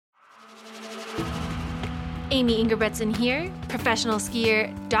Amy Ingerbretson here, professional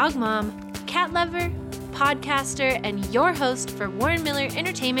skier, dog mom, cat lover, podcaster, and your host for Warren Miller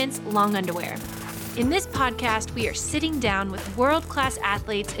Entertainment's Long Underwear. In this podcast, we are sitting down with world-class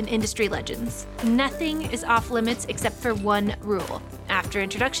athletes and industry legends. Nothing is off limits except for one rule. After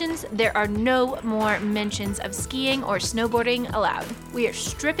introductions, there are no more mentions of skiing or snowboarding allowed. We are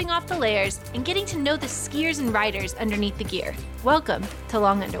stripping off the layers and getting to know the skiers and riders underneath the gear. Welcome to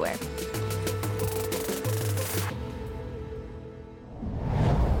Long Underwear.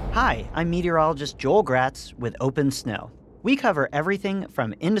 Hi, I'm meteorologist Joel Gratz with Open Snow. We cover everything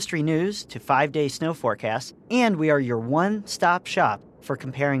from industry news to 5-day snow forecasts, and we are your one-stop shop for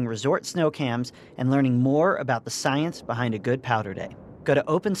comparing resort snow cams and learning more about the science behind a good powder day. Go to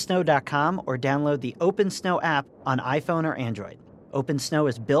opensnow.com or download the Open Snow app on iPhone or Android. Open Snow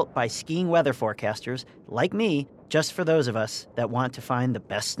is built by skiing weather forecasters like me, just for those of us that want to find the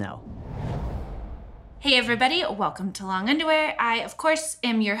best snow. Hey everybody, welcome to Long Underwear. I, of course,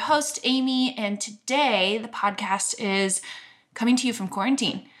 am your host, Amy, and today the podcast is coming to you from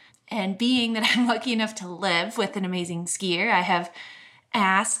quarantine. And being that I'm lucky enough to live with an amazing skier, I have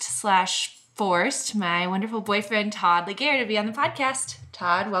asked/forced my wonderful boyfriend, Todd Laguerre, to be on the podcast.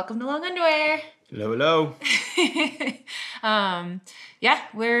 Todd, welcome to Long Underwear. Hello, hello.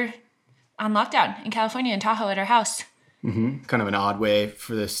 We're on lockdown in California, in Tahoe at our house. Mm-hmm. Kind of an odd way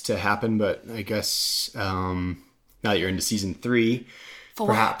for this to happen, but I guess now that you're into season 3,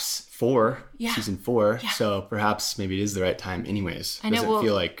 perhaps 4, season 4, so perhaps maybe it is the right time anyways. Doesn't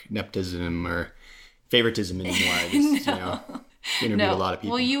feel like nepotism or favoritism anymore. I just, interviewed a lot of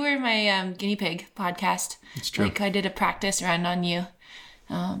people. Well, you were my guinea pig podcast. It's true. Like I did a practice run on you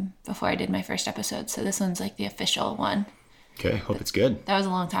before I did my first episode, so this one's like the official one. Okay, hope it's good. That was a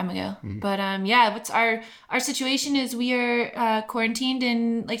long time ago. Mm-hmm. But what's our situation is we are quarantined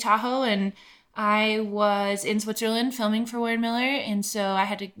in Lake Tahoe, and I was in Switzerland filming for Warren Miller, and so I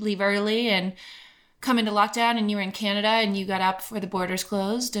had to leave early and come into lockdown, and you were in Canada, and you got out before the borders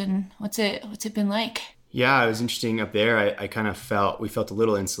closed, and what's it been like? Yeah, it was interesting up there. I kind of we felt a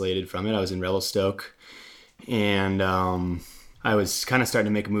little insulated from it. I was in Revelstoke, and I was kind of starting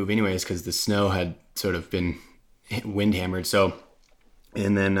to make a move anyways because the snow had sort of been wind hammered.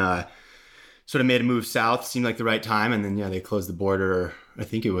 And then sort of made a move south, seemed like the right time. And then, they closed the border. I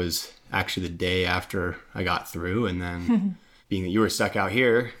think it was actually the day after I got through. And then being that you were stuck out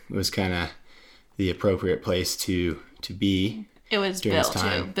here, it was kind of the appropriate place to be. It was Bill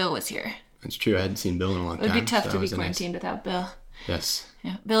too. Bill was here. That's true. I hadn't seen Bill in a long time. It would be tough to be quarantined without Bill. Yes.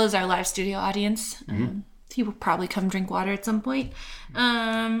 Yeah. Bill is our live studio audience. Mm-hmm. He will probably come drink water at some point.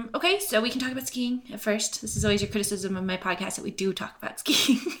 Okay, so we can talk about skiing at first. This is always your criticism of my podcast, that we do talk about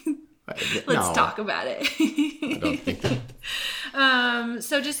skiing. Let's talk about it. I don't think that.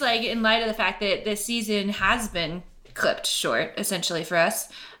 So just like in light of the fact that this season has been clipped short, essentially for us,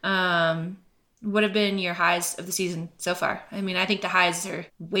 what have been your highs of the season so far? I mean, I think the highs are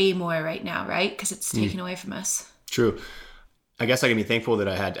way more right now, right? Because it's taken away from us. True. I guess I can be thankful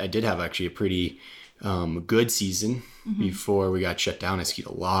that I did have actually a pretty good season before we got shut down. I skied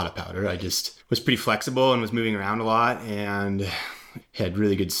a lot of powder. I just was pretty flexible and was moving around a lot and had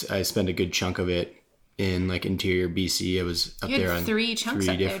I spent a good chunk of it in like interior BC. I was up there on 3 chunks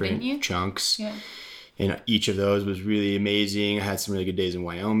three up different there, didn't you? chunks. Yeah. And each of those was really amazing. I had some really good days in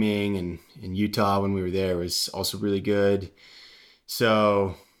Wyoming, and in Utah when we were there was also really good.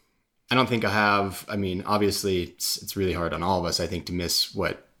 So I don't think obviously it's really hard on all of us, I think, to miss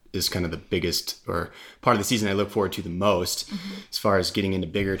what is kind of the biggest or part of the season I look forward to the most as far as getting into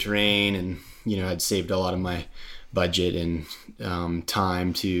bigger terrain. And, I'd saved a lot of my budget and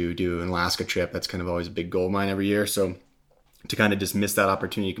time to do an Alaska trip. That's kind of always a big goal of mine every year. So to kind of just miss that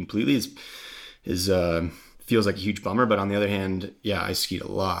opportunity completely is feels like a huge bummer. But on the other hand, I skied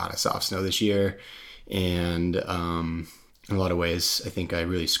a lot of soft snow this year. And in a lot of ways, I think I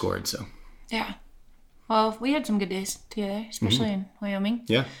really scored. So, yeah. Well, we had some good days together, especially in Wyoming.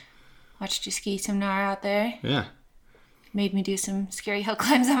 Yeah. Watched you ski some gnar out there. Yeah. Made me do some scary hill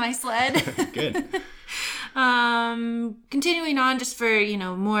climbs on my sled. Good. Continuing on, just for,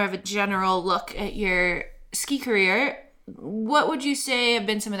 more of a general look at your ski career, what would you say have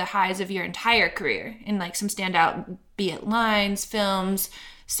been some of the highs of your entire career in like some standout, be it lines, films,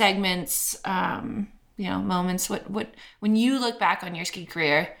 segments, moments? What when you look back on your ski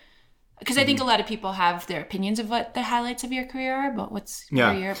career? Because I think a lot of people have their opinions of what the highlights of your career are, but what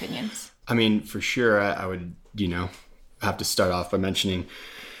are your opinions? I mean, for sure, I would, have to start off by mentioning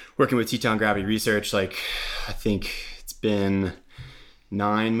working with Teton Gravity Research. Like, I think it's been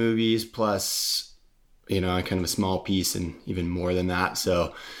 9 movies plus, kind of a small piece and even more than that.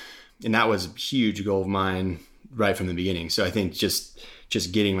 So And that was a huge goal of mine right from the beginning. So I think just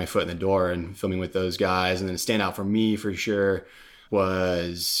getting my foot in the door and filming with those guys, and then a standout for me for sure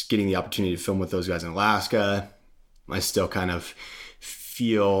was getting the opportunity to film with those guys in Alaska. I still kind of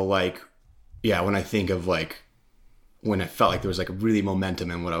feel like, when I think of like when I felt like there was like a really momentum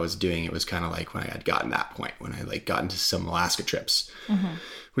in what I was doing, it was kind of like when I had gotten that point, when I like got into some Alaska trips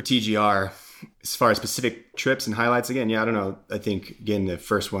with TGR. As far as specific trips and highlights, again, I don't know. I think, again, the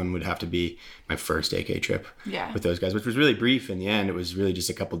first one would have to be my first AK trip with those guys, which was really brief in the end. It was really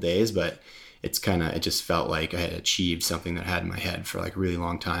just a couple days, but it just felt like I had achieved something that I had in my head for like a really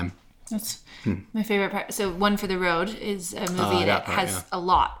long time. That's my favorite part. So One for the Road is a movie that has a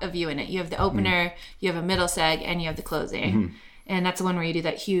lot of you in it. You have the opener, you have a middle seg, and you have the closing. And that's the one where you do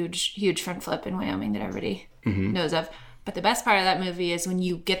that huge front flip in Wyoming that everybody knows of. But the best part of that movie is when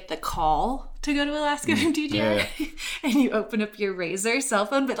you get the call to go to Alaska from TGR and you open up your Razr cell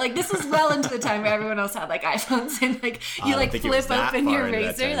phone. But like, this was well into the time where everyone else had like iPhones, and like you like flip open your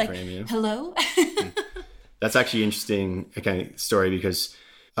Razr like, hello? That's actually interesting kind of story, because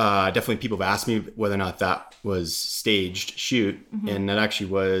definitely people have asked me whether or not that was staged shoot, and that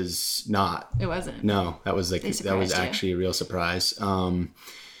actually was not. It wasn't. No, that was actually a real surprise. Part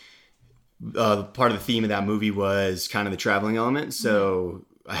of the theme of that movie was kind of the traveling element. So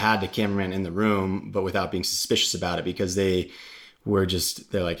I had the cameraman in the room, but without being suspicious about it, because they're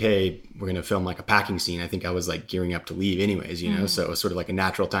like, hey, we're going to film like a packing scene. I think I was like gearing up to leave anyways, so it was sort of like a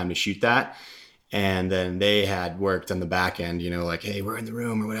natural time to shoot that. And then they had worked on the back end, like, hey, we're in the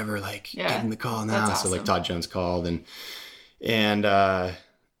room or whatever, like getting the call now. Awesome. So like Todd Jones called, and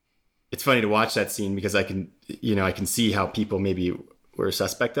it's funny to watch that scene, because I can see how people maybe were a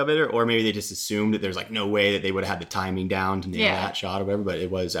suspect of it, or maybe they just assumed that there's like no way that they would have had the timing down to nail that shot or whatever, but it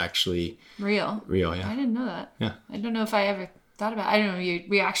was actually real. Yeah. I didn't know that. Yeah. I don't know if I ever thought about it. I don't know, your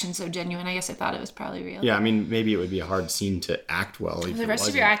reaction's so genuine. I guess I thought it was probably real. Yeah, I mean, maybe it would be a hard scene to act well. The rest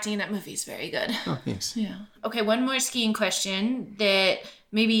of your acting in that movie is very good. Oh, thanks. Yeah. Okay, one more skiing question that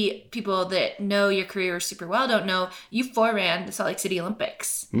maybe people that know your career super well don't know. You foreran the Salt Lake City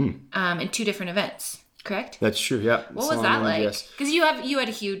Olympics in 2 different events. Correct? That's true, yeah. What was that like? Because you had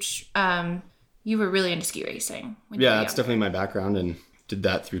a huge, you were really into ski racing. That's definitely my background, and did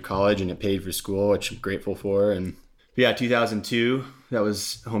that through college, and it paid for school, which I'm grateful for. And 2002, that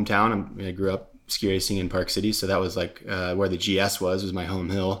was hometown. I grew up ski racing in Park City, so that was like where the GS was my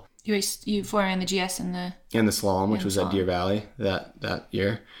home hill. You foreran the GS and the slalom, which was at Deer Valley that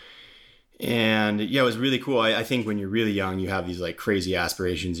year. And it was really cool. I think when you're really young, you have these like crazy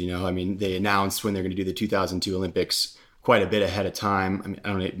aspirations, I mean, they announced when they're going to do the 2002 Olympics quite a bit ahead of time. I mean,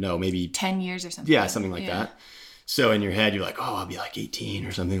 I don't know, maybe 10 years or something. Yeah, something like that. So in your head, you're like, oh, I'll be like 18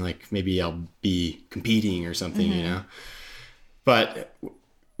 or something, like maybe I'll be competing or something, But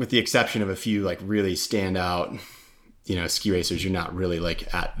with the exception of a few like really standout, ski racers, you're not really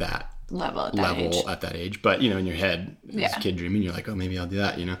like at that level at that age. But, in your head, as a kid dreaming, you're like, oh, maybe I'll do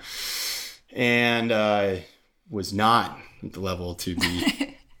that, And was not at the level to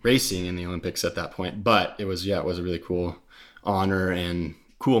be racing in the Olympics at that point. But it was a really cool honor and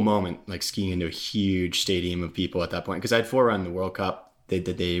cool moment, like skiing into a huge stadium of people at that point. Because I'd forerun the World Cup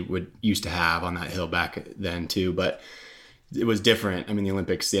that they would used to have on that hill back then too. But it was different. I mean, the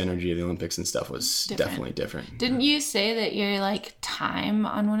Olympics, the energy of the Olympics and stuff was definitely different. Didn't you say that your like time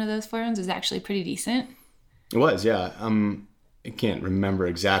on one of those foreruns is actually pretty decent? It was, yeah. I can't remember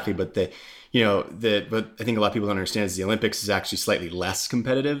exactly, but but I think a lot of people don't understand is the Olympics is actually slightly less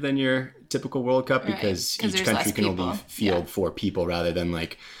competitive than your typical World Cup, because each country can only field 4 people, rather than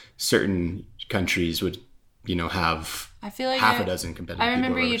like certain countries would, have I feel like half a dozen competitive people. I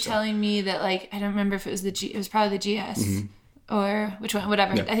remember you telling me that, like, I don't remember if it was it was probably the GS or which one,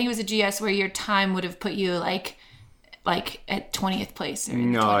 whatever. Yeah. I think it was a GS where your time would have put you like at 20th place. Or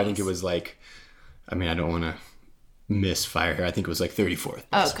no, 20s. I think it was like, I mean, I don't want to misfire here. I think it was like 34th.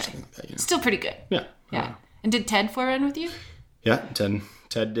 Oh, okay. Like that, Still pretty good. Yeah. And did Ted forerun with you? Yeah, Ted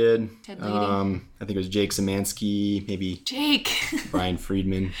did. Ted leading. I think it was Jake Szymanski, maybe Jake. Brian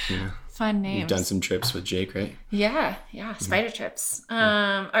Friedman. Fun names. You've done some trips with Jake, right? Yeah. Spider trips. All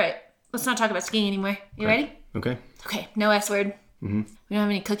right. Let's not talk about skiing anymore. You ready? Okay. Okay. No S word. We don't have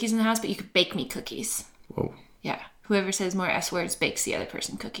any cookies in the house, but you could bake me cookies. Whoa. Yeah. Whoever says more S words bakes the other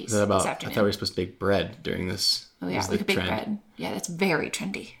person cookies. Is that about? I thought we were supposed to bake bread during this. Oh yeah, we could bake bread. Yeah, that's very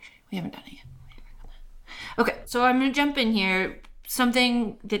trendy. We haven't done it yet. Okay, so I'm gonna jump in here.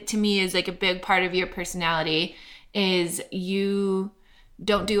 Something that to me is like a big part of your personality is you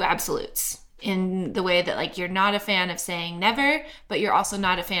don't do absolutes, in the way that like you're not a fan of saying never, but you're also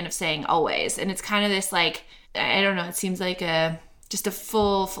not a fan of saying always. And it's kind of this like, I don't know, it seems like a just a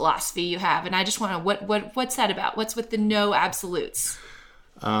full philosophy you have. And I just want to, what's that about? What's with the no absolutes?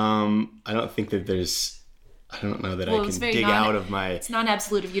 I don't think that I don't know that I can dig out of my... It's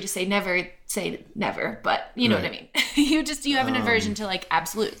non-absolute of you to say never, but you know what I mean? You have an aversion to like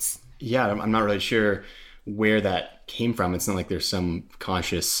absolutes. Yeah, I'm not really sure where that came from. It's not like there's some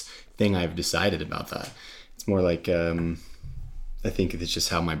conscious thing I've decided about that. It's more like, I think it's just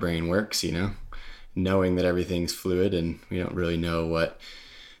how my brain works, knowing that everything's fluid and we don't really know what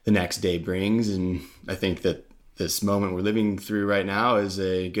the next day brings. And I think that this moment we're living through right now is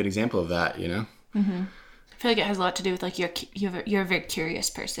a good example of that, Mm-hmm. I feel like it has a lot to do with like you're a very curious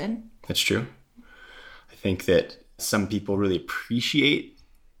person. That's true. I think that some people really appreciate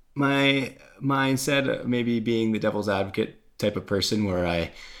my mindset, maybe being the devil's advocate type of person where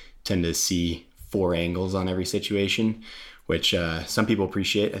I tend to see 4 angles on every situation, which some people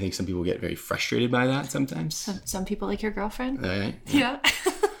appreciate. I think some people get very frustrated by that sometimes. Some people, like your girlfriend. Yeah.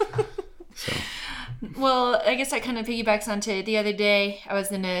 So. Well, I guess that kind of piggybacks onto the other day. I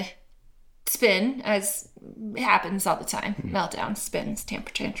was in a spin, as happens all the time. Meltdowns, spins,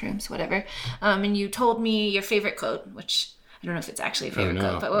 temper tantrums, whatever. And you told me your favorite quote, which I don't know if it's actually a favorite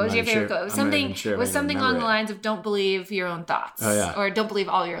quote, but what was your favorite quote? It was something along the lines of "Don't believe your own thoughts," or "Don't believe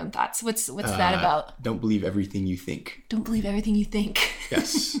all your own thoughts." What's that about? Don't believe everything you think. Don't believe everything you think.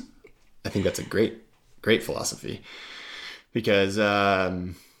 Yes, I think that's a great philosophy, because our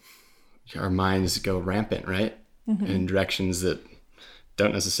minds go rampant, right, in directions that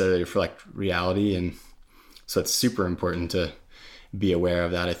don't necessarily reflect reality, and so it's super important to be aware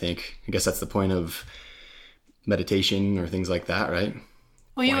of that. I guess that's the point of meditation or things like that, right?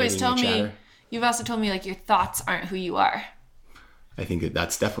 Well, you always tell me, you've also told me like your thoughts aren't who you are. I think that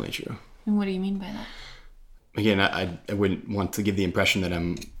that's definitely true. And what do you mean by that? Again, I wouldn't want to give the impression that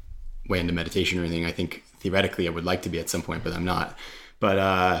I'm way into meditation or anything. I think theoretically I would like to be at some point, but I'm not. But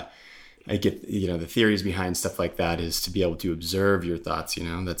I get, the theories behind stuff like that is to be able to observe your thoughts,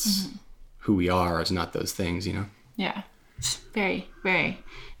 that's who we are, is not those things, Yeah. Very, very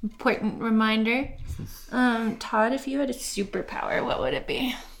important reminder. Todd, if you had a superpower, what would it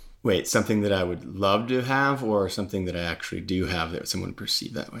be? Wait, something that I would love to have or something that I actually do have that someone would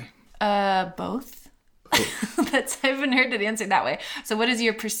perceive that way? Both. I haven't heard it answered that way. So what is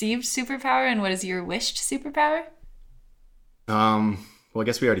your perceived superpower and what is your wished superpower? Well, I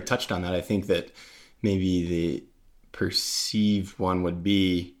guess we already touched on that. I think that maybe the perceived one would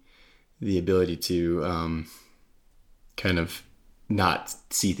be the ability to kind of not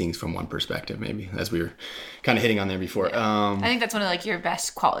see things from one perspective, maybe, as we were kind of hitting on there before. I think that's one of like your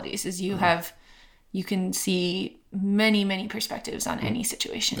best qualities is you can see many, many perspectives on any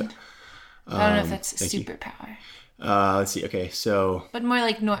situation. I don't know if that's a superpower. Let's see. Okay, so. But more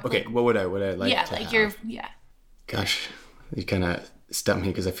like okay, what would I like? Yeah, to like have? you're. Gosh, you kind of stumped me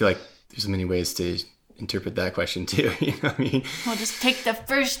because I feel like there's many ways to interpret that question too. You know what I mean? Well, just take the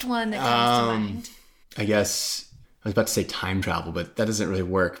first one that comes to mind. I guess I was about to say time travel, but that doesn't really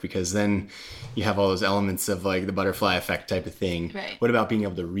work because then you have all those elements of like the butterfly effect type of thing. Right. What about being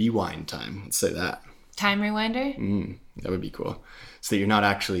able to rewind time? Let's say that. Time rewinder? That would be cool. So that you're not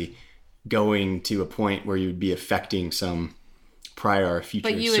actually going to a point where you'd be affecting some prior or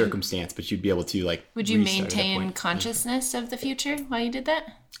future circumstance, but you'd be able to like. Would you maintain consciousness of the future while you did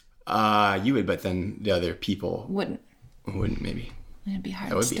that? You would, but then the other people wouldn't maybe. It'd be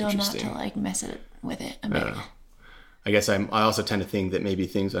hard That would still be not to like mess it with it a bit. I don't know. I guess I also tend to think that maybe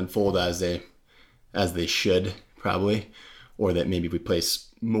things unfold as they should probably, or that maybe we place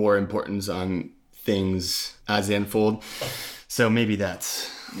more importance on things as they unfold. So maybe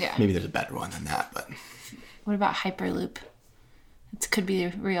maybe there's a better one than that. But what about Hyperloop? It could be a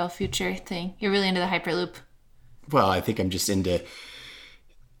real future thing. You're really into the Hyperloop. Well, I think I'm just into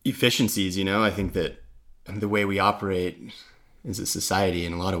efficiencies. I think that the way we operate as a society,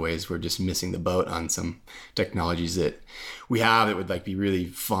 in a lot of ways, we're just missing the boat on some technologies that we have that would like be really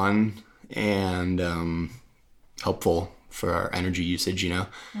fun and helpful for our energy usage. I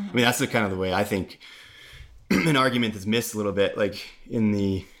mean, that's the kind of the way I think. An argument that's missed a little bit, like in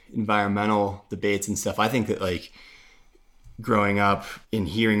the environmental debates and stuff. I think that like growing up and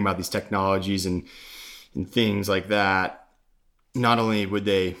hearing about these technologies and things like that, not only would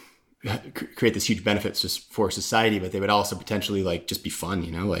they create this huge benefits just for society, but they would also potentially like just be fun,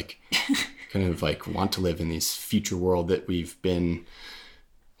 like kind of like want to live in this future world that we've been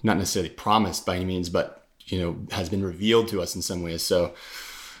not necessarily promised by any means, but has been revealed to us in some ways. So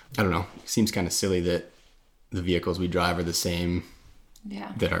I don't know. It seems kind of silly that the vehicles we drive are the same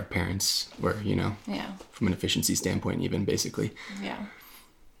that our parents were, from an efficiency standpoint, even basically. Yeah.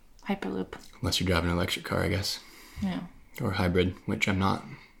 Hyperloop. Unless you're driving an electric car, I guess. Yeah. Or hybrid, which I'm not.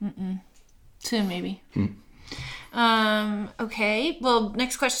 Soon, maybe. Okay. Well,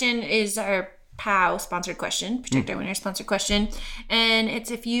 next question is our POW sponsored question, Protect Our Winter sponsored question. And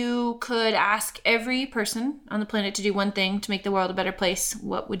it's, if you could ask every person on the planet to do one thing to make the world a better place,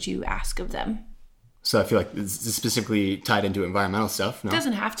 what would you ask of them? So I feel like this is specifically tied into environmental stuff. No? It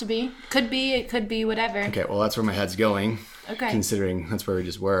doesn't have to be. Could be. It could be whatever. Okay, well, that's where my head's going. Okay. Considering that's where we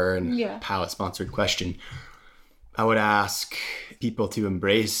just were, and POW sponsored question. I would ask people to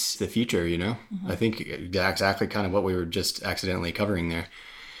embrace the future, you know? I think exactly kind of what we were just accidentally covering there,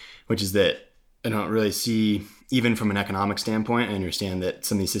 which is that I don't really see, even from an economic standpoint, I understand that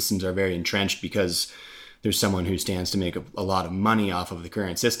some of these systems are very entrenched because there's someone who stands to make a lot of money off of the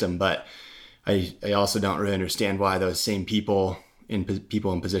current system. But I also don't really understand why those same people in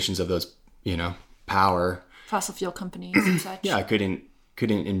positions of those, you know, power, fossil fuel companies and such. Yeah, couldn't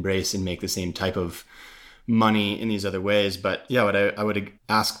embrace and make the same type of money in these other ways. But yeah, I would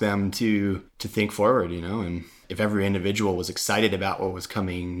ask them to think forward, you know, and if every individual was excited about what was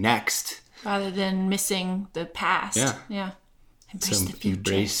coming next, rather than missing the past. Yeah. Embrace the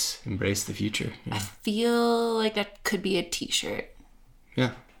future. Embrace the future. Yeah. I feel like that could be a t-shirt.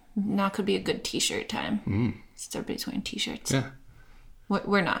 Yeah. Now could be a good t-shirt time. Since everybody's wearing t-shirts. Yeah.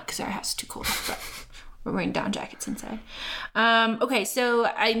 We're not, because our house is too cold. But we're wearing down jackets inside. Okay, so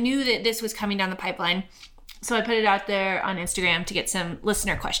I knew that this was coming down the pipeline. So I put it out there on Instagram to get some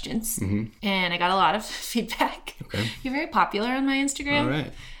listener questions. And I got a lot of feedback. Okay. You're very popular on my Instagram. All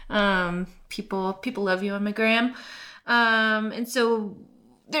right. People love you on my gram. And so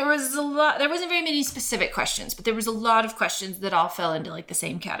there wasn't very many specific questions, but there was a lot of questions that all fell into like the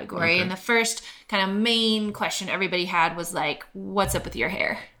same category. Okay. And the first kind of main question everybody had was like, what's up with your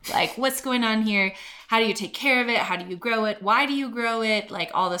hair? Like, what's going on here? How do you take care of it? How do you grow it? Why do you grow it?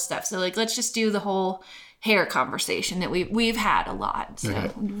 Like all this stuff. So like, let's just do the whole hair conversation that we've had a lot. So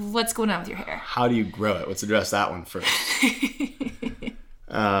what's going on with your hair? How do you grow it? Let's address that one first.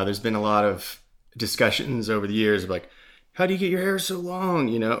 There's been a lot of discussions over the years of like, how do you get your hair so long?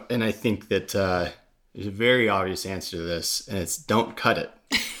 You know, and I think that there's a very obvious answer to this, and it's don't cut it.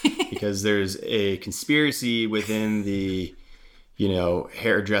 Because there's a conspiracy within the, you know,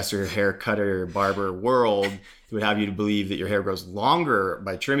 hairdresser, hair cutter, barber world that would have you to believe that your hair grows longer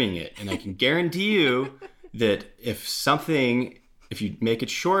by trimming it. And I can guarantee you that if you make it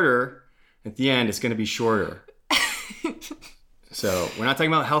shorter, at the end, it's going to be shorter. So we're not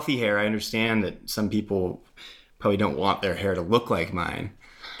talking about healthy hair. I understand that some people probably don't want their hair to look like mine.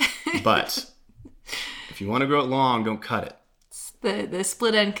 But if you want to grow it long, don't cut it. It's the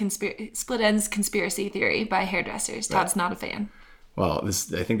split ends conspiracy theory by hairdressers. Todd's not a fan. Well,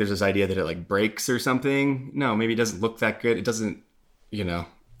 I think there's this idea that it like breaks or something. No, maybe it doesn't look that good. It doesn't, you know.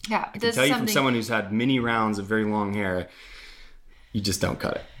 Yeah. I can tell you from someone who's had many rounds of very long hair, you just don't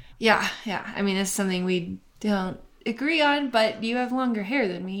cut it. Yeah. I mean, it's something we don't agree on, but you have longer hair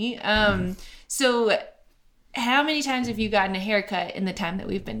than me. So how many times have you gotten a haircut in the time that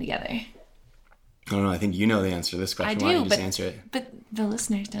we've been together? I don't know. I think you know the answer to this question. I do, Why don't you just answer it? But the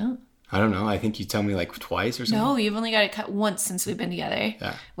listeners don't. I don't know. I think you tell me like twice or something. No, you've only got it cut once since we've been together.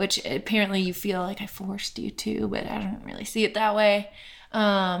 Yeah. Which apparently you feel like I forced you to, but I don't really see it that way. It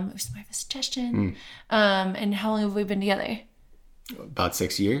was more of a suggestion. And how long have we been together? About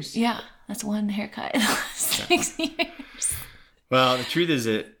 6 years. Yeah. That's one haircut in the last 6 years. Well, the truth is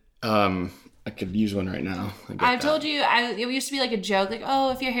that I could use one right now. I've told you, it used to be like a joke, like,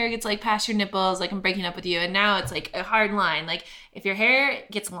 oh, if your hair gets like past your nipples, like I'm breaking up with you. And now it's like a hard line. Like if your hair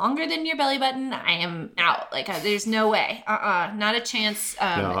gets longer than your belly button, I am out. Like there's no way. Not a chance.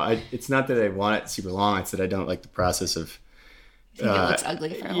 No, it's not that I want it super long. It's that I don't like the process of. I think it looks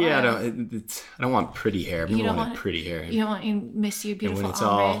ugly for a while. Yeah, I don't want pretty hair. People want pretty hair. You don't want you miss your beautiful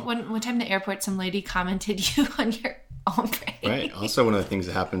ombre. One time in the airport, some lady commented you on your ombre. Right. Also, one of the things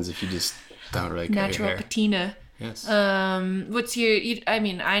that happens if you just don't really cut natural your hair. patina. Yes. What's your? I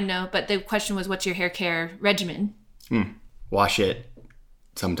mean, I know, but the question was, what's your hair care regimen? Wash it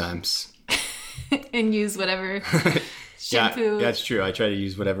sometimes. And use whatever shampoo. Yeah, that's true. I try to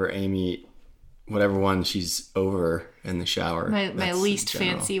use whatever one she's over in the shower. My least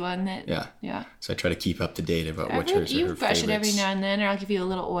fancy one. Yeah. So I try to keep up to date about which hers are her You brush favorites. it every now and then, or I'll give you a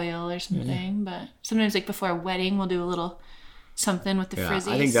little oil or something. But sometimes, like before a wedding, we'll do a little something with the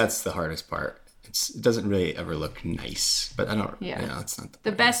frizzies. I think that's the hardest part. It doesn't really ever look nice, but I don't. Yeah, it's not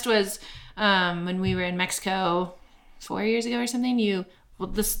the best was when we were in Mexico 4 years ago or something. You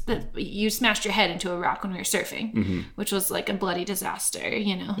well, you smashed your head into a rock when we were surfing, which was like a bloody disaster,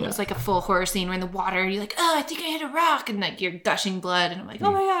 you know. It was like a full horror scene. We're in the water, and you're like, oh, I think I hit a rock, and like you're gushing blood, and I'm like,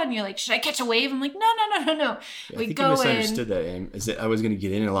 oh my God, and you're like, should I catch a wave? I'm like, no. Yeah, We I think go you misunderstood that, Aim. Is that I was going to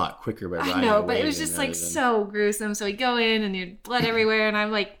get in a lot quicker by riding I know, a but it wave was just than like so gruesome. So we go in, and there's blood everywhere, and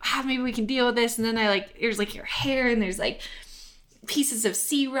I'm like, maybe we can deal with this. And then there's like your hair, and there's like pieces of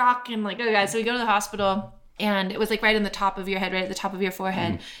sea rock, and like, oh God. So we go to the hospital. And it was like right on the top of your head, right at the top of your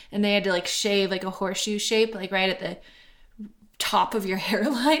forehead. And they had to like shave like a horseshoe shape, like right at the top of your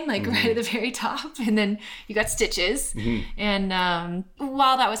hairline, like right at the very top. And then you got stitches. And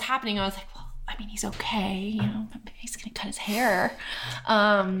while that was happening, I was like, well, I mean, he's okay. You know, he's going to cut his hair.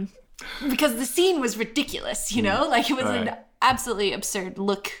 Because the scene was ridiculous, you know? Like it was an absolutely absurd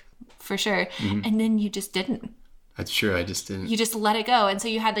look for sure. And then you just didn't. That's true. I just didn't. You just let it go. And so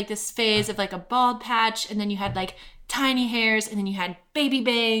you had like this phase of like a bald patch, and then you had like tiny hairs, and then you had baby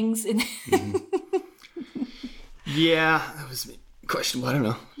bangs. And Yeah, that was questionable. I don't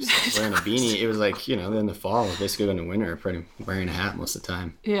know. Just wearing a beanie. It was like, you know, in the fall, basically in the winter, pretty wearing a hat most of the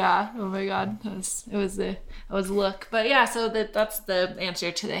time. Yeah. Oh my God. It was the look. But yeah, so that's the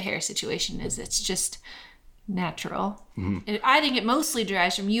answer to the hair situation is it's just natural. I think it mostly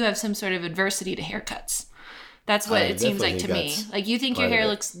derives from you have some sort of adversity to haircuts. That's what it seems like to me. Like you think your hair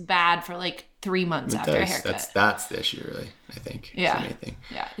looks bad for like 3 months after a haircut. That's the issue, really. I think. Yeah.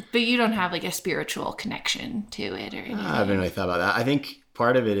 Yeah. But you don't have like a spiritual connection to it or anything. I haven't really thought about that. I think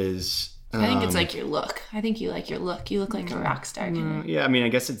part of it is. I think it's like your look. I think you like your look. You look like a rock star. Yeah, I mean, I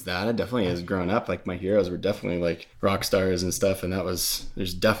guess it's that. It definitely has grown up. Like my heroes were definitely like rock stars and stuff, and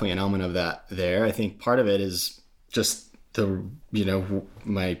there's definitely an element of that there. I think part of it is just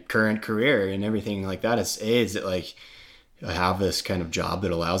my current career and everything like that is that like I have this kind of job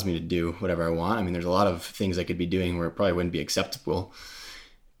that allows me to do whatever I want. I mean, there's a lot of things I could be doing where it probably wouldn't be acceptable,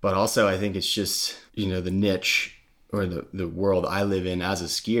 but also I think it's just, the niche or the world I live in as a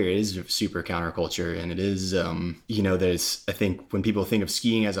skier is super counterculture. And it is, I think when people think of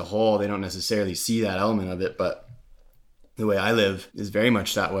skiing as a whole, they don't necessarily see that element of it, but the way I live is very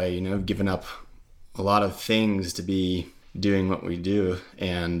much that way, giving up a lot of things to be doing what we do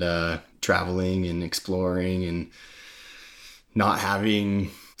and traveling and exploring and not having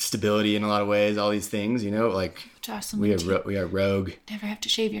stability in a lot of ways, all these things, like awesome. we are rogue. Never have to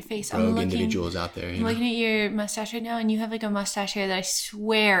shave your face. Rogue individuals out there. I'm looking at your mustache right now, and you have like a mustache hair that I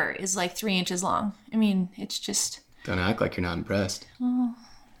swear is like 3 inches long. I mean, it's just... Don't act like you're not impressed. Oh,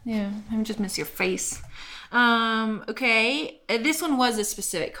 yeah. I just miss your face. Okay. This one was a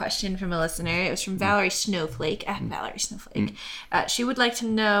specific question from a listener. It was from Valerie Snowflake, at Valerie Snowflake. She would like to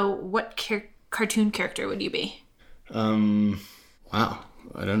know what cartoon character would you be? Wow.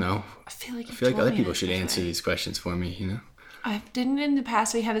 I don't know. I feel like other people should answer these questions for me, Didn't in the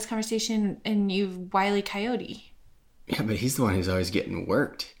past we have this conversation and you've Wile E. Coyote. Yeah, but he's the one who's always getting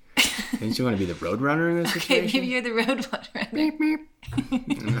worked. Didn't you want to be the roadrunner in this situation? Okay, maybe you're the roadrunner. Beep, beep.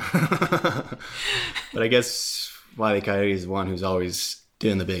 But I guess Wile E. Coyote is the one who's always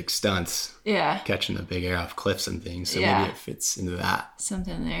doing the big stunts. Yeah. Catching the big air off cliffs and things. So maybe it fits into that.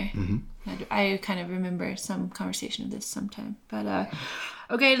 Something there. Mm-hmm. I kind of remember some conversation of this sometime. But,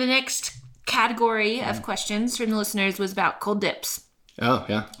 okay, the next category of questions from the listeners was about cold dips. Oh,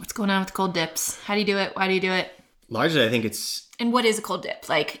 yeah. What's going on with cold dips? How do you do it? Why do you do it? Largely, I think it's... And what is a cold dip?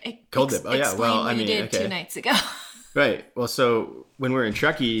 Cold dip. Oh, yeah. Well, I mean, you did 2 nights ago. Right. Well, so when we're in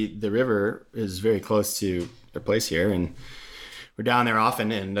Truckee, the river is very close to our place here, and we're down there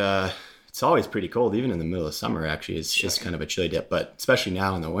often, and it's always pretty cold, even in the middle of summer, actually. It's just kind of a chilly dip, but especially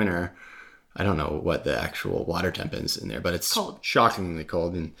now in the winter, I don't know what the actual water temp is in there, but it's cold. Shockingly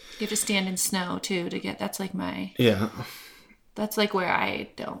cold. And you have to stand in snow, too, to get... That's like my... Yeah. That's like where I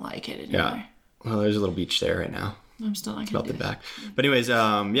don't like it anymore. Yeah. Well, there's a little beach there right now. I'm still not going to do it. Back. But anyways,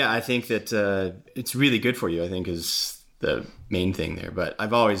 I think that it's really good for you, I think, is the main thing there. But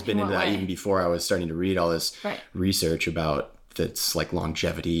I've always been into that even before I was starting to read all this research about that's like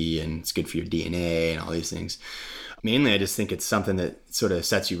longevity and it's good for your DNA and all these things. Mainly, I just think it's something that sort of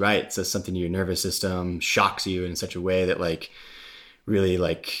sets you right. It says something to your nervous system, shocks you in such a way that really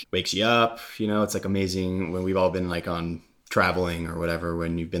wakes you up. It's like amazing when we've all been on traveling or whatever,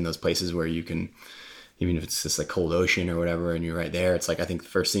 when you've been those places where you can, even if it's this cold ocean or whatever, and you're right there, it's I think the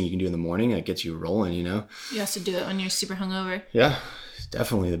first thing you can do in the morning, it gets you rolling, You have to do it when you're super hungover. Yeah, it's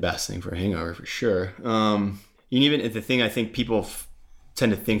definitely the best thing for a hangover for sure. Even the thing I think people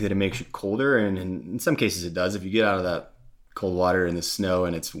tend to think that it makes you colder, and in some cases it does. If you get out of that cold water in the snow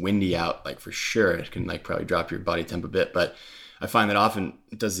and it's windy out, for sure it can probably drop your body temp a bit. But I find that often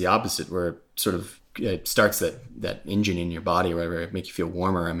it does the opposite, where it sort of it starts that engine in your body or whatever, make you feel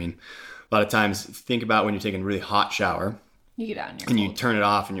warmer. I mean, a lot of times think about when you're taking a really hot shower, you get out and you turn it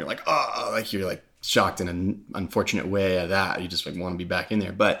off and you're like, oh, like you're like shocked in an unfortunate way at that. You just like want to be back in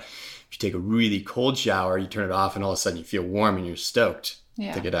there. But if you take a really cold shower, you turn it off and all of a sudden you feel warm and you're stoked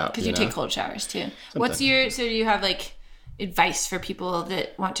to get out. Because you take cold showers too. Sometimes. So do you have like advice for people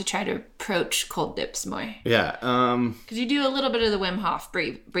that want to try to approach cold dips more? Yeah. Because you do a little bit of the Wim Hof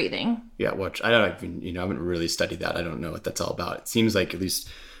breathing. Yeah, which I haven't really studied that. I don't know what that's all about. It seems like at least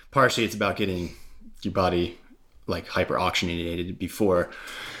partially it's about getting your body like hyper oxygenated before.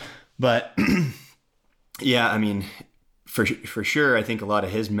 But yeah, I mean, for sure, I think a lot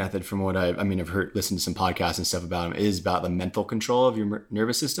of his method from what I've listened to some podcasts and stuff about him is about the mental control of your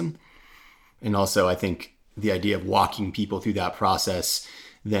nervous system. And also I think the idea of walking people through that process,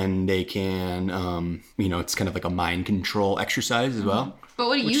 then they can, it's kind of like a mind control exercise as well. But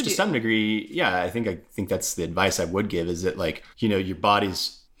what do you do? To some degree, yeah, I think that's the advice I would give is that like, your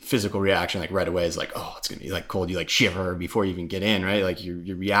body's physical reaction like right away is like, oh, it's going to be like cold. You like shiver before you even get in, right? Like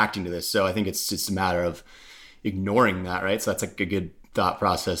you're reacting to this. So I think it's just a matter of ignoring that, right? So that's like a good thought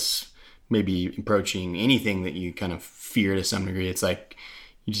process, maybe approaching anything that you kind of fear to some degree. It's like,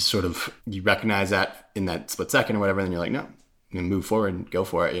 you just sort of, you recognize that in that split second or whatever, and then you're like, no, and move forward and go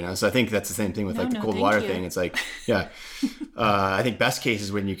for it, So I think that's the same thing with the cold water thing. It's like, yeah, I think best case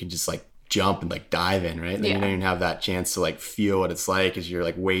is when you can just like jump and like dive in, right? Then you don't even have that chance to like feel what it's like as you're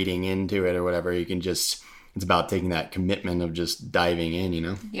like wading into it or whatever. You can just, it's about taking that commitment of just diving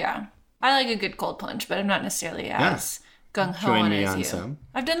in, Yeah. I like a good cold plunge, but I'm not necessarily as gung-ho on it as you. Some.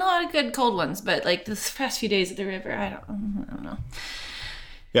 I've done a lot of good cold ones, but like this past few days at the river, I don't know.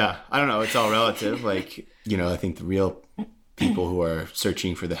 Yeah, I don't know. It's all relative. Like, I think the real people who are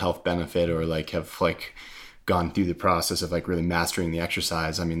searching for the health benefit or like have like gone through the process of like really mastering the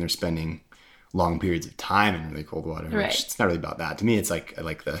exercise, I mean, they're spending long periods of time in really cold water. Right. It's not really about that. To me, it's like I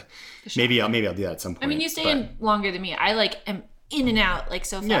like maybe I'll do that at some point. I mean, you stay in longer than me. I like am in and out like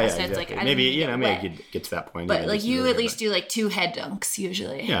so fast. Yeah, it's exactly. like I maybe I get to that point. But like you at least do like 2 head dunks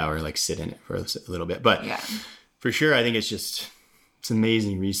usually. Yeah, or like sit in it for a little bit. But for sure, I think it's an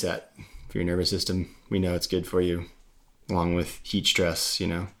amazing reset for your nervous system. We know it's good for you, along with heat stress.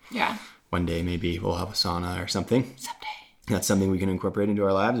 Yeah. One day maybe we'll have a sauna or something. Someday. That's something we can incorporate into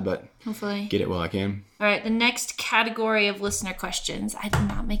our lives, but hopefully get it while I can. All right, the next category of listener questions. I'm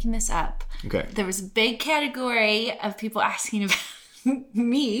not making this up. Okay. There was a big category of people asking about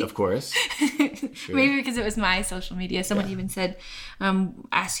me. Of course. Sure. Maybe because it was my social media. Someone even said,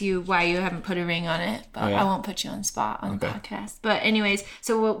 ask you why you haven't put a ring on it, but I won't put you on the spot on the podcast. But anyways,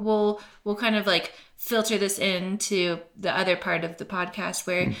 so we'll kind of like filter this into the other part of the podcast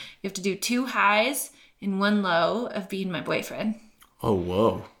where you have to do 2 highs and 1 low of being my boyfriend. Oh,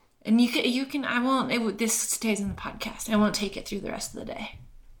 whoa. And you can, I won't, this stays in the podcast. I won't take it through the rest of the day.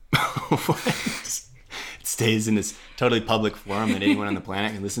 It stays in this totally public forum that anyone on the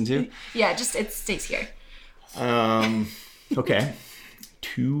planet can listen to? Yeah, it stays here. Okay.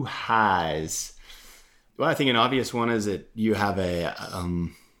 2 highs. Well, I think an obvious one is that you have a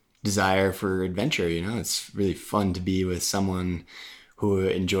desire for adventure. It's really fun to be with someone who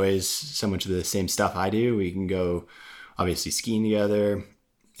enjoys so much of the same stuff I do. We can go obviously skiing together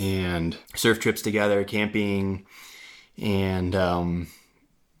and surf trips together, camping. And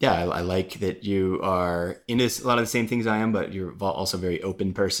I like that you are into a lot of the same things I am, but you're also a very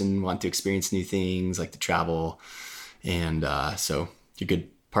open person, want to experience new things, like to travel. And so you're a good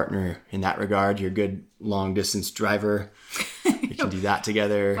partner in that regard. You're a good long distance driver. We can do that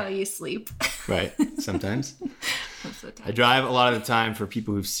together. While you sleep. Right. Sometimes. I'm so tired. I drive a lot of the time for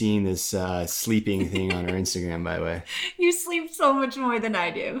people who've seen this sleeping thing on our Instagram, by the way. You sleep so much more than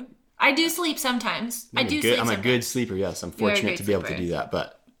I do. I do sleep sometimes. I'm a good sleeper, yes. I'm fortunate to be able to do that.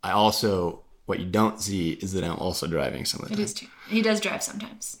 But I also, what you don't see is that I'm also driving some of the time. It is true. He does drive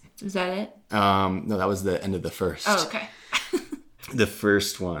sometimes. Is that it? No, that was the end of the first. Oh, okay. The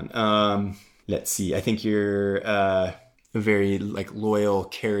first one. Let's see. I think you're a very like loyal,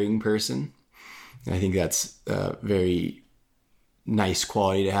 caring person. And I think that's a very nice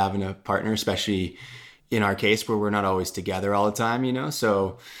quality to have in a partner, especially in our case where we're not always together all the time,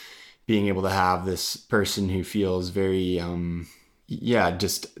 So being able to have this person who feels very,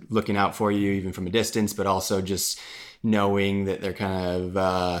 just looking out for you even from a distance, but also just knowing that they're kind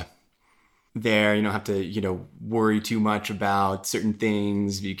of there. You don't have to, worry too much about certain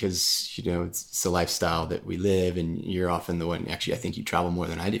things because, it's the lifestyle that we live, and you're often the one, actually, I think you travel more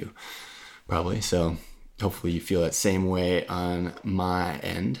than I do. Probably. So hopefully you feel that same way on my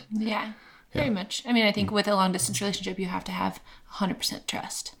end. Yeah, very much. I mean, I think with a long distance relationship, you have to have 100%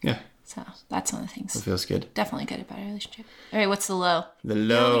 trust. Yeah. So that's one of the things. That feels good. Definitely good about our relationship. All right, what's the low? The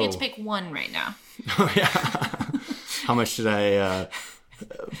low. We get to pick one right now. Oh, yeah. How much should I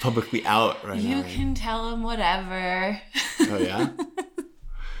publicly out right now? You can tell him whatever. Oh, yeah?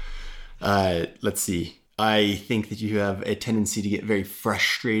 Let's see. I think that you have a tendency to get very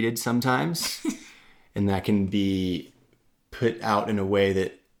frustrated sometimes. And that can be put out in a way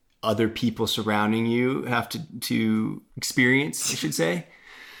that other people surrounding you have to experience, I should say.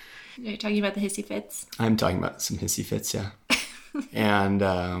 You're talking about the hissy fits? I'm talking about some hissy fits, yeah.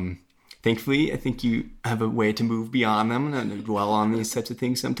 And thankfully, I think you have a way to move beyond them and dwell on these types of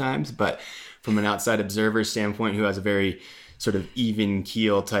things sometimes. But from an outside observer standpoint who has a very sort of even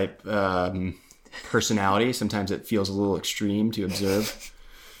keel type personality, sometimes it feels a little extreme to observe.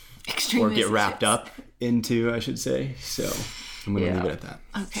 Extreme or get wrapped up into, I should say. So I'm going to leave it at that.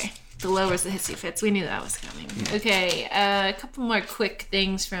 Okay. The low was the hissy fits. We knew that was coming. Okay. A couple more quick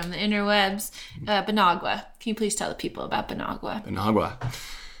things from the interwebs. Banagua. Can you please tell the people about Banagua? Banagua.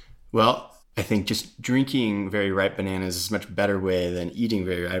 Well, I think just drinking very ripe bananas is a much better way than eating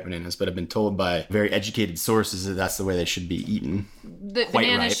very ripe bananas, but I've been told by very educated sources that that's the way they should be eaten. The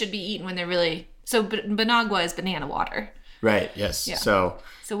bananas should be eaten when they're really... So Banagua is banana water. Right, yes. Yeah. So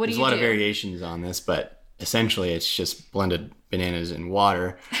what do there's a lot of variations on this, but essentially it's just blended bananas in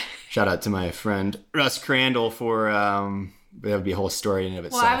water. Shout out to my friend Russ Crandall for... that would be a whole story in and of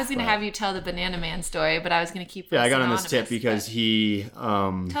itself. Well, I was going to have you tell the Banana Man story, but I was going to keep... Yeah, I got on this tip because he...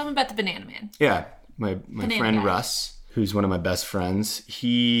 tell him about the Banana Man. Yeah, my friend Russ, who's one of my best friends,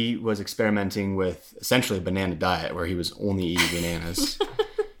 he was experimenting with essentially a banana diet where he was only eating bananas.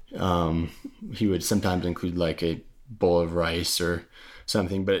 He would sometimes include like a bowl of rice or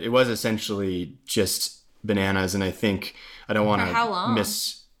something, but it was essentially just bananas. And I think I don't want to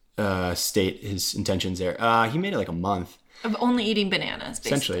misstate his intentions there. He made it like a month. Of only eating bananas, basically.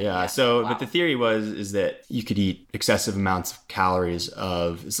 Essentially, yeah. So, but the theory is that you could eat excessive amounts of calories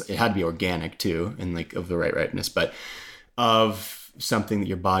it had to be organic too, and like of the right ripeness, but of something that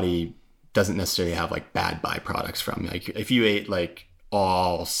your body doesn't necessarily have like bad byproducts from. Like if you ate like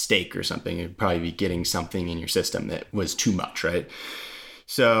all steak or something, you'd probably be getting something in your system that was too much, right?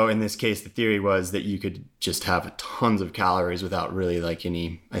 So in this case, the theory was that you could just have tons of calories without really like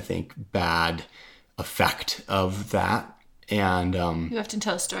any, I think, bad effect of that. And you often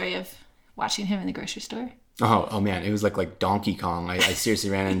tell a story of watching him in the grocery store. Oh man, it was like Donkey Kong. I seriously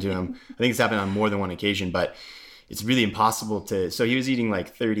ran into him. I think it's happened on more than one occasion, but it's really impossible to... So he was eating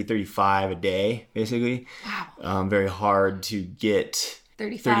like 30, 35 a day, basically. Wow. Very hard to get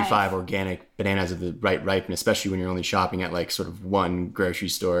 35 organic bananas of the right ripeness, especially when you're only shopping at like sort of one grocery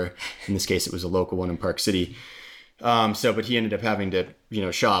store. In this case, it was a local one in Park City. But he ended up having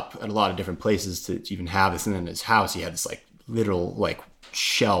to, shop at a lot of different places to even have this. And then in his house, he had this like literal like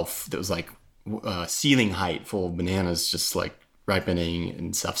shelf that was like ceiling height full of bananas, just like ripening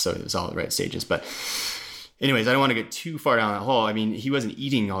and stuff. So it was all the right stages. But anyways, I don't want to get too far down that hole. I mean, he wasn't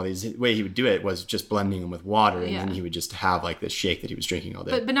eating all these. The way he would do it was just blending them with water, and then he would just have like this shake that he was drinking all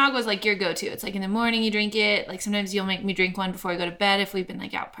day. But Banagua is like your go-to. It's like in the morning you drink it. Like sometimes you'll make me drink one before I go to bed if we've been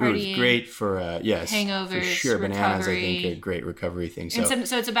like out partying. It was great for hangovers, for sure. Recovery. Bananas, I think, are a great recovery thing. So,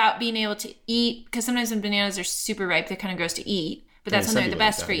 so it's about being able to eat, because sometimes when bananas are super ripe, they're kind of gross to eat. But that's when they're the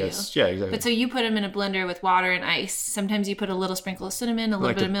best for you. Yeah, exactly. But so you put them in a blender with water and ice. Sometimes you put a little sprinkle of cinnamon, a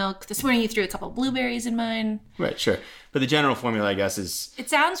little bit of milk. This morning you threw a couple of blueberries in mine. Right, sure. But the general formula, I guess, is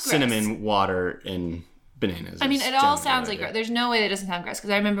it sounds gross. Cinnamon, water, and bananas. I mean, it all sounds like gross. There's no way that doesn't sound gross. Because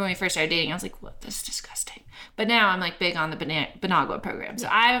I remember when we first started dating, I was like, what? This is disgusting. But now I'm like big on the Banagua program. So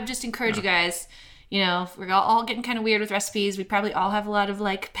I would just encourage you guys... we're all getting kind of weird with recipes. We probably all have a lot of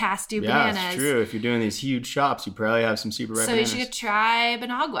like past due bananas. Yeah, it's true. If you're doing these huge shops, you probably have some super ripe bananas. So you should try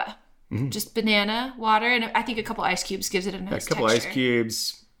Banagua. Mm-hmm. Just banana, water, and I think a couple ice cubes gives it a nice texture. A couple ice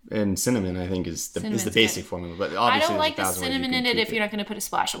cubes and cinnamon, I think, is the basic formula. But obviously, I don't like the cinnamon in it if you're not going to put a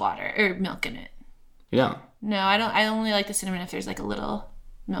splash of water or milk in it. Yeah. No, I don't. I only like the cinnamon if there's like a little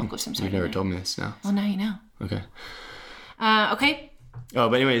milk of some sort. You've never told me this now. Well, now you know. Okay. Okay. Oh,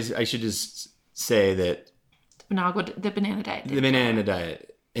 but anyways, I should just say that the banana diet. The banana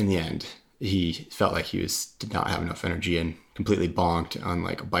diet, in the end, he felt like he did not have enough energy and completely bonked on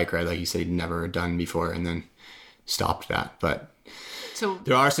like a bike ride like he said he'd never done before, and then stopped that. But so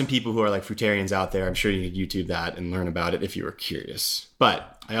there are some people who are like fruitarians out there. I'm sure you could YouTube that and learn about it if you were curious.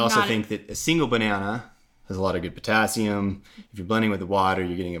 But I also think that a single banana has a lot of good potassium. If you're blending with the water,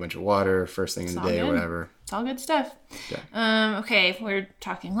 you're getting a bunch of water first thing in the day or whatever. It's all good stuff. Yeah. Okay, we're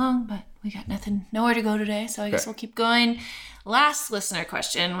talking long, but we got nowhere to go today, so I guess we'll keep going. Last listener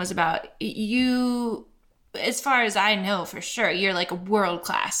question was about you as far as I know for sure, you're like a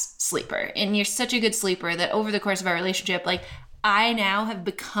world-class sleeper. And you're such a good sleeper that over the course of our relationship, like I now have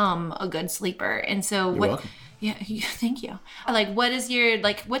become a good sleeper. And so You're welcome. Yeah, thank you. Like, what's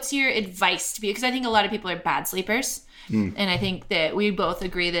your advice to be? Because I think a lot of people are bad sleepers. And I think that we both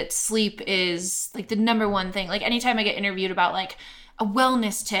agree that sleep is like the number one thing. Like anytime I get interviewed about like a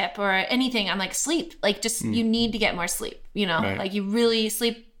wellness tip or anything, I'm like, sleep. Like just you need to get more sleep, you know? Right. Like you really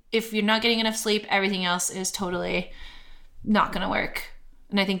sleep. If you're not getting enough sleep, everything else is totally not going to work.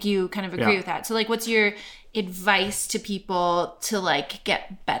 And I think you kind of agree with that. So like, what's your advice to people to like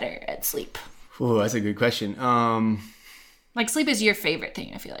get better at sleep? Oh, that's a good question. Like sleep is your favorite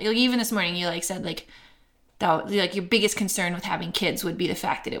thing, I feel like. Like even this morning you like said like that like your biggest concern with having kids would be the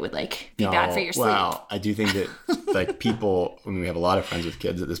fact that it would like be bad for your sleep. Wow. I do think that like people, when we have a lot of friends with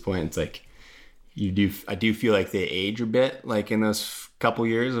kids at this point, it's like I do feel like they age a bit like in those couple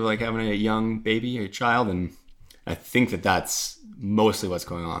years of like having a young baby or child. And I think that that's mostly what's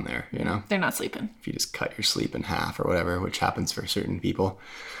going on there, you know? They're not sleeping. If you just cut your sleep in half or whatever, which happens for certain people.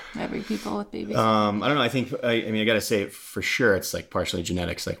 Every people with babies. I don't know. I think, I mean, I got to say for sure, it's like partially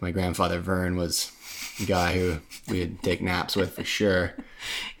genetics. Like my grandfather Vern was a guy who we'd take naps with for sure,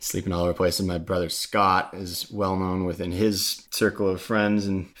 sleeping all over the place. And my brother Scott is well known within his circle of friends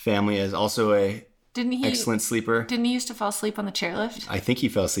and family as also a excellent sleeper. Didn't he used to fall asleep on the chairlift? I think he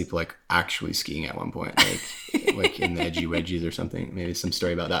fell asleep like actually skiing at one point, like in the edgy wedgies or something. Maybe some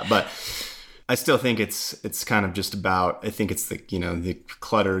story about that, but I still think it's kind of just about, I think it's the, you know, the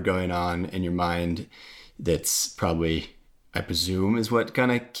clutter going on in your mind that's probably, I presume, is what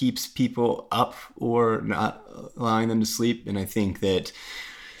kind of keeps people up or not allowing them to sleep. And I think that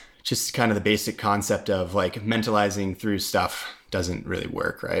just kind of the basic concept of like mentalizing through stuff doesn't really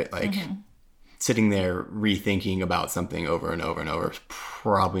work, right? Like sitting there rethinking about something over and over and over is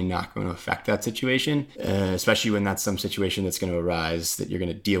probably not going to affect that situation, especially when that's some situation that's going to arise that you're going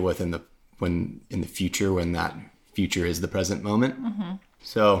to deal with in the future, when that future is the present moment.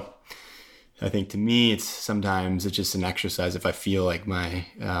 So I think to me, it's just an exercise. If I feel like my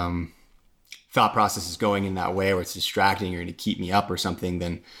thought process is going in that way, or it's distracting or to keep me up or something,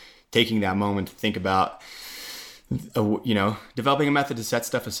 then taking that moment to think about, you know, developing a method to set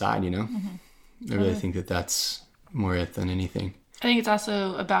stuff aside, you know, I really think that that's more it than anything. I think it's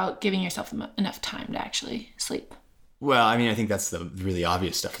also about giving yourself enough time to actually sleep. Well, I mean, I think that's the really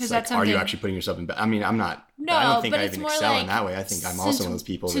obvious stuff. It's like, are you actually putting yourself in bed? I mean, I'm not. No, I don't think but I it's even more excel like, in that way. I think I'm also one of those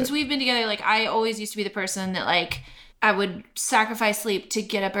people. Since we've been together, like I always used to be the person that like I would sacrifice sleep to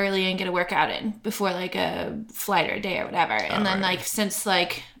get up early and get a workout in before like a flight or a day or whatever. And then like since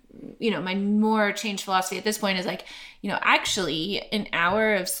like, you know, my more changed philosophy at this point is like, you know, actually an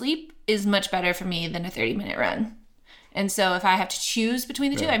hour of sleep is much better for me than a 30-minute run. And so if I have to choose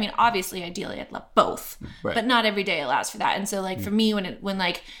between the two, I mean, obviously, ideally, I'd love both, but not every day allows for that. And so like for me, when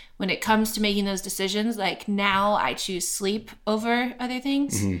it comes to making those decisions, like now I choose sleep over other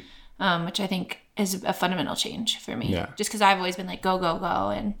things, which I think is a fundamental change for me. Just because I've always been like, go, go, go.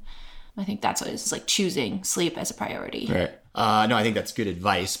 And I think that's what is like choosing sleep as a priority. Right. No, I think that's good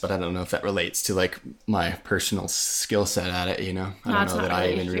advice, but I don't know if that relates to like my personal skill set at it, you know? I don't know that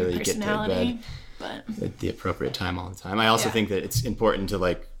I even really get to bed at the appropriate time all the time. I also think that it's important to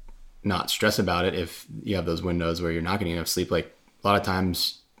like not stress about it if you have those windows where you're not getting enough sleep. Like a lot of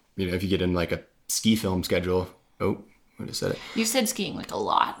times, you know, if you get in like a ski film schedule, I just said it. You've said skiing like a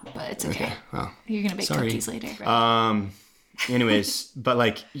lot, but it's okay. Well, you're going to bake cookies later, right? Anyways, but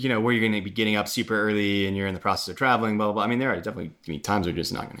like, you know, where you're going to be getting up super early and you're in the process of traveling, blah, blah, blah. I mean, there are definitely times where you're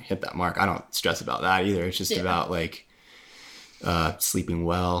just not going to hit that mark. I don't stress about that either. It's just about like sleeping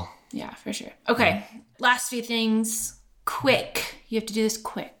well. Yeah, for sure. Okay. Last few things. Quick. You have to do this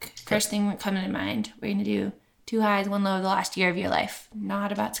quick. First thing that comes to mind. We're going to do 2 highs, 1 low the last year of your life.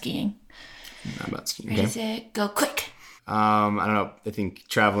 Not about skiing. Not about skiing. Ready, set, go quick. I don't know. I think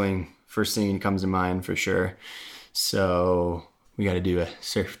traveling, first thing that comes to mind for sure. So we got to do a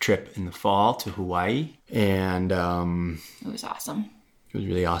surf trip in the fall to Hawaii. And it was awesome. It was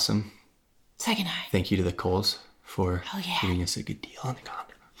really awesome. Second high. Thank you to the Coles for giving us a good deal on the condo.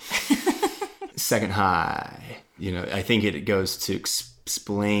 Second high, you know, I think it goes to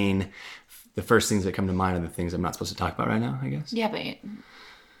explain the first things that come to mind are the things I'm not supposed to talk about right now, I guess. Yeah, but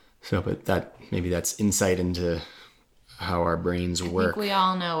maybe that's insight into how our brains work. I think we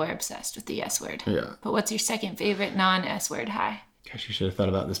all know we're obsessed with the S word. Yeah. But what's your second favorite non-S word high? Gosh, you should have thought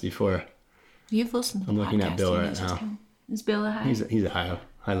about this before. You've listened to the I'm looking at Bill right now. Is Bill a high? He's a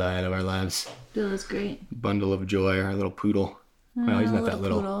highlight of our lives. Bill is great. Bundle of joy, our little poodle. Well, he's not that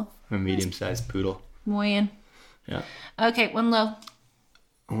little. Poodle. A medium-sized poodle. Moyen. Yeah. Okay, 1 low.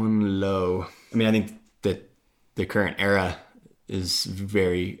 1 low. I mean, I think that the current era is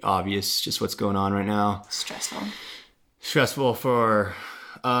very obvious, just what's going on right now. Stressful for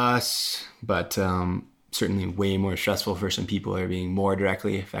us, but certainly way more stressful for some people who are being more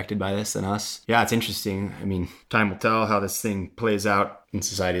directly affected by this than us. Yeah, it's interesting. I mean, time will tell how this thing plays out in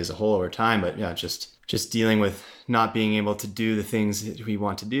society as a whole over time, but yeah, just dealing with not being able to do the things that we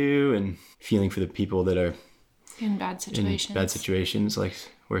want to do and feeling for the people that are in bad situations, like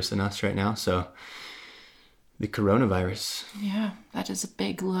worse than us right now. So the coronavirus. Yeah, that is a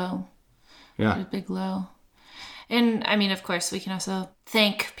big low. Yeah. A big low. And I mean, of course, we can also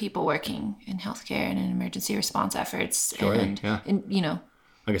thank people working in healthcare and in emergency response efforts. Sure, and, you know.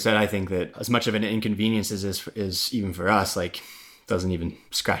 Like I said, I think that as much of an inconvenience as this is even for us, like, doesn't even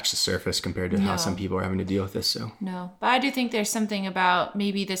scratch the surface compared to how some people are having to deal with this. So no, but I do think there's something about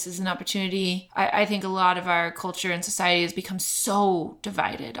maybe this is an opportunity. I think a lot of our culture and society has become so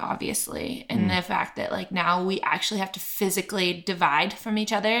divided, obviously, and the fact that like now we actually have to physically divide from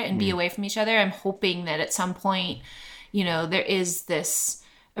each other and be away from each other. I'm hoping that at some point, you know, there is this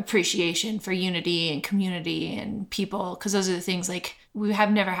appreciation for unity and community and people, because those are the things like we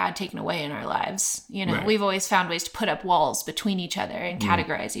have never had taken away in our lives. You know, we've always found ways to put up walls between each other and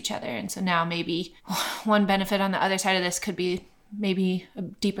categorize each other. And so now maybe one benefit on the other side of this could be maybe a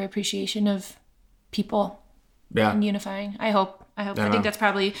deeper appreciation of people and unifying. I hope. I think that's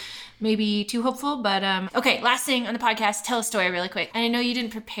probably maybe too hopeful, but okay. Last thing on the podcast, tell a story really quick. And I know you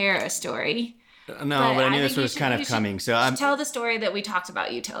didn't prepare a story. No, but I knew this was kind of coming. So I'm tell the story that we talked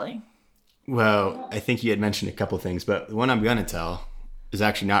about you telling. Well, I think you had mentioned a couple things, but the one I'm going to tell is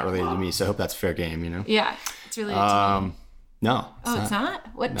actually not related to me. So I hope that's fair game, you know? Yeah, it's related to me. No. It's not?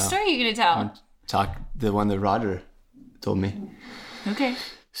 What story are you going to tell? The one that Roger told me. Okay.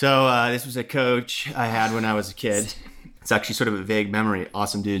 So this was a coach I had when I was a kid. It's actually sort of a vague memory.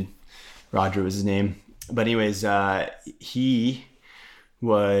 Awesome dude. Roger was his name. But anyways, he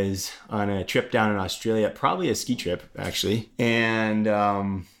was on a trip down in Australia, probably a ski trip, actually. And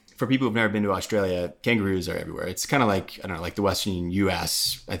for people who've never been to Australia, kangaroos are everywhere. It's kind of like, I don't know, like the Western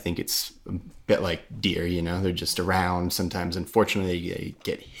U.S. I think it's a bit like deer, you know? They're just around sometimes. Unfortunately, they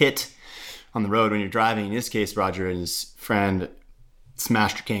get hit on the road when you're driving. In this case, Roger and his friend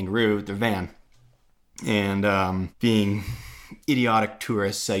smashed a kangaroo with their van. And being idiotic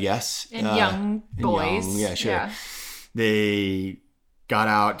tourists, I guess. And young boys. Yeah, sure. They got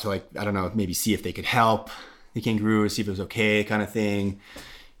out to, like, I don't know, maybe see if they could help the kangaroo, see if it was okay, kind of thing.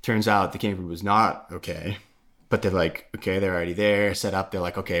 Turns out the kangaroo was not okay. But they're like, okay, they're already there, set up. They're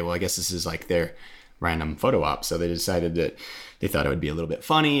like, okay, well, I guess this is like their random photo op. So they decided that they thought it would be a little bit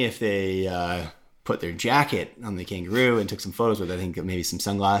funny if they put their jacket on the kangaroo and took some photos with, I think maybe some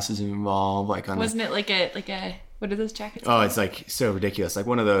sunglasses involved. Wasn't it like a what are those jackets? Oh, it's like so ridiculous. Like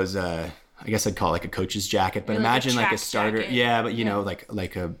one of those, I guess I'd call it like a coach's jacket, but imagine like a starter. Jacket. Yeah, but you know,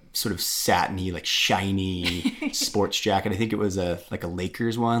 like a sort of satiny, like shiny sports jacket. I think it was like a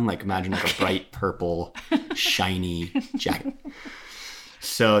Lakers one. Like imagine like a bright purple, shiny jacket.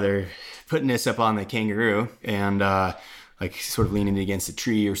 So they're putting this up on the kangaroo and like sort of leaning against a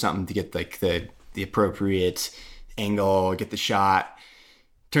tree or something to get like the appropriate angle, get the shot.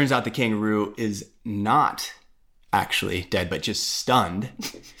 Turns out the kangaroo is not actually dead, but just stunned.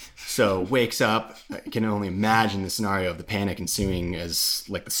 So wakes up. I can only imagine the scenario of the panic ensuing as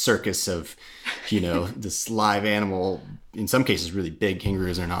like the circus of, you know, this live animal. In some cases, really big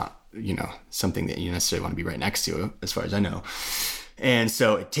kangaroos are not, you know, something that you necessarily want to be right next to, as far as I know. And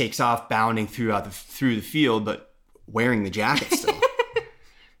so it takes off bounding through the field, but wearing the jacket still.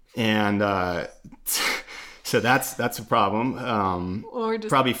 And so that's a problem.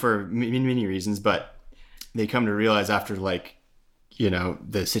 Probably for many reasons, but they come to realize after like, you know,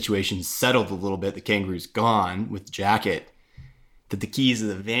 the situation settled a little bit, the kangaroo's gone with the jacket, that the keys of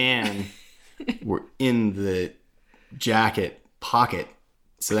the van were in the jacket pocket.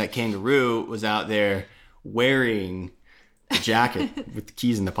 So that kangaroo was out there wearing the jacket with the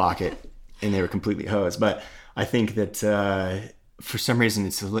keys in the pocket, and they were completely hosed. But I think that for some reason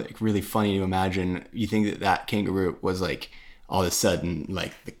it's like really funny to imagine. You think that kangaroo was like all of a sudden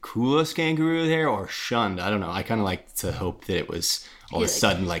like the coolest kangaroo there, or shunned. I don't know. I kind of like to hope that it was all of a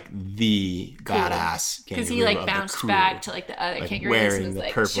sudden like the cool badass kangaroo, because he like bounced back to like the other like kangaroos wearing and was the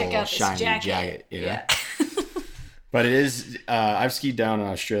like, purple check out this shiny jacket, you know? Yeah. But it is I've skied down in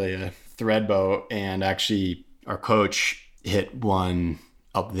Australia, Thredbo, and actually our coach hit one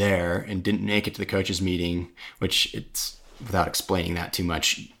up there and didn't make it to the coaches meeting, which it's, without explaining that too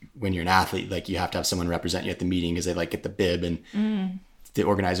much, when you're an athlete, like you have to have someone represent you at the meeting because they like get the bib and the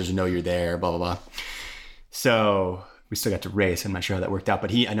organizers know you're there, blah, blah, blah. So we still got to race. I'm not sure how that worked out,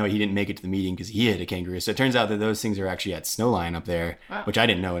 but I know he didn't make it to the meeting because he hit a kangaroo. So it turns out that those things are actually at Snowline up there, which I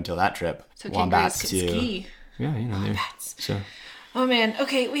didn't know until that trip. So wombats kangaroos can ski. Yeah, wombats. So. Oh man.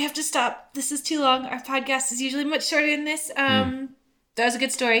 Okay, we have to stop. This is too long. Our podcast is usually much shorter than this. That was a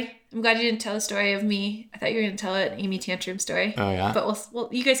good story. I'm glad you didn't tell a story of me. I thought you were going to tell an Amy Tantrum story. Oh yeah.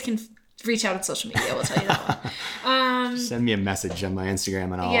 But you guys can reach out on social media. We'll tell you that one. Send me a message on my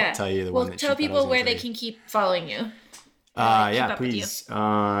Instagram and I'll tell you the one that tell people where they can keep following you. Please.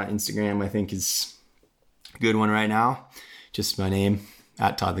 Instagram I think is a good one right now. Just my name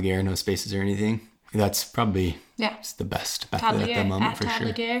at Todd Laguerre, no spaces or anything. That's probably it's the best at the moment for sure.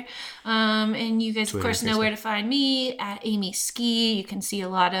 Laguerre. And you guys, Twitter, of course, know where to find me at Amy Ski. You can see a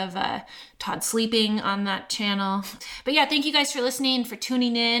lot of Todd sleeping on that channel. But yeah, thank you guys for listening, for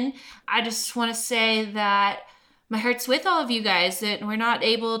tuning in. I just want to say that my heart's with all of you guys, that we're not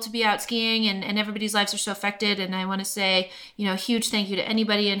able to be out skiing and everybody's lives are so affected. And I want to say, huge thank you to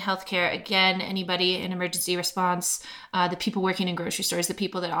anybody in healthcare, again, anybody in emergency response, the people working in grocery stores, the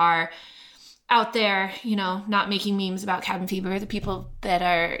people that are out there, not making memes about cabin fever, the people that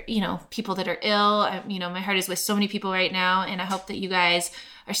are, people that are ill. My heart is with so many people right now. And I hope that you guys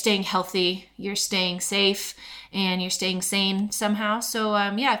are staying healthy, you're staying safe, and you're staying sane somehow. So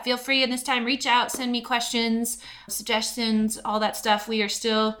feel free in this time, reach out, send me questions, suggestions, all that stuff. We are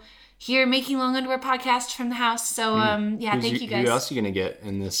still here making Long Underwear podcast from the house. So thank you guys. Who else are you going to get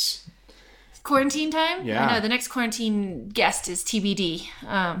in this quarantine time? Yeah. I know the next quarantine guest is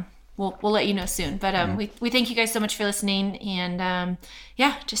TBD. We'll let you know soon. But we thank you guys so much for listening. And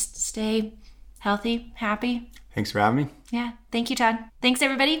just stay healthy, happy. Thanks for having me. Yeah. Thank you, Todd. Thanks,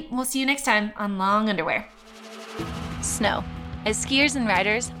 everybody. We'll see you next time on Long Underwear. Snow. As skiers and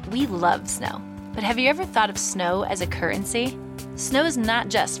riders, we love snow. But have you ever thought of snow as a currency? Snow is not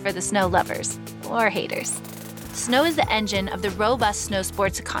just for the snow lovers or haters. Snow is the engine of the robust snow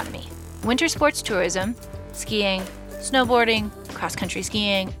sports economy. Winter sports tourism, skiing, snowboarding, cross-country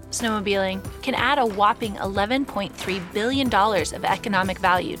skiing, snowmobiling can add a whopping $11.3 billion of economic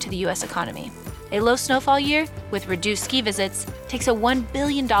value to the U.S. economy. A low snowfall year with reduced ski visits takes a $1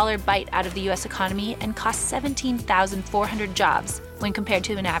 billion bite out of the U.S. economy and costs 17,400 jobs when compared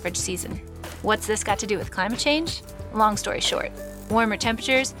to an average season. What's this got to do with climate change? Long story short, warmer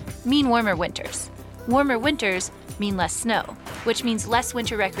temperatures mean warmer winters. Warmer winters mean less snow, which means less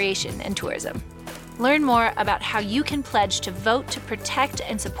winter recreation and tourism. Learn more about how you can pledge to vote to protect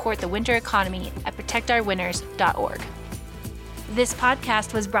and support the winter economy at protectourwinters.org. This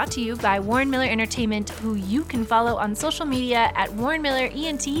podcast was brought to you by Warren Miller Entertainment, who you can follow on social media at Warren Miller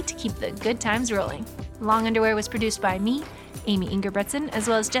ENT to keep the good times rolling. Long Underwear was produced by me, Amy Ingerbretson, as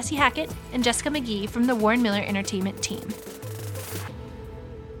well as Jesse Hackett and Jessica McGee from the Warren Miller Entertainment team.